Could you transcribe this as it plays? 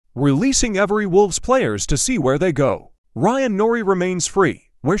Releasing every Wolves players to see where they go. Ryan Norrie remains free.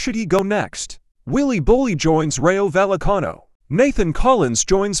 Where should he go next? Willy Boly joins Rayo Vallecano. Nathan Collins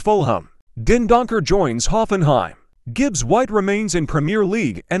joins Fulham. Dendoncker joins Hoffenheim. Gibbs White remains in Premier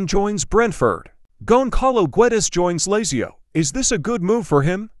League and joins Brentford. Goncalo Guedes joins Lazio. Is this a good move for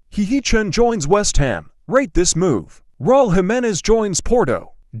him? Hihichan joins West Ham. Rate this move. Raul Jimenez joins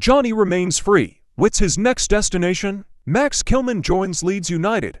Porto. Johnny remains free. What's his next destination? Max Kilman joins Leeds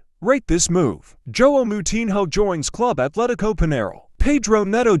United. Rate this move. João Moutinho joins Club Atlético Peñarol. Pedro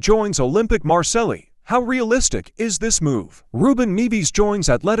Neto joins Olympique Marseille. How realistic is this move? Ruben Neves joins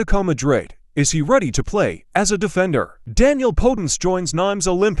Atletico Madrid. Is he ready to play as a defender? Daniel Podence joins Nimes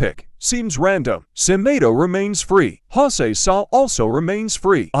Olympique. Seems random. Semedo remains free. Jose Sa also remains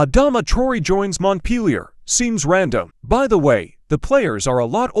free. Adama Traoré joins Montpellier. Seems random. By the way, the players are a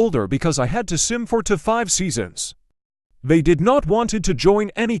lot older because I had to sim for 5 seasons. They did not wanted to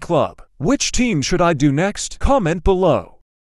join any club. Which team should I do next? Comment below.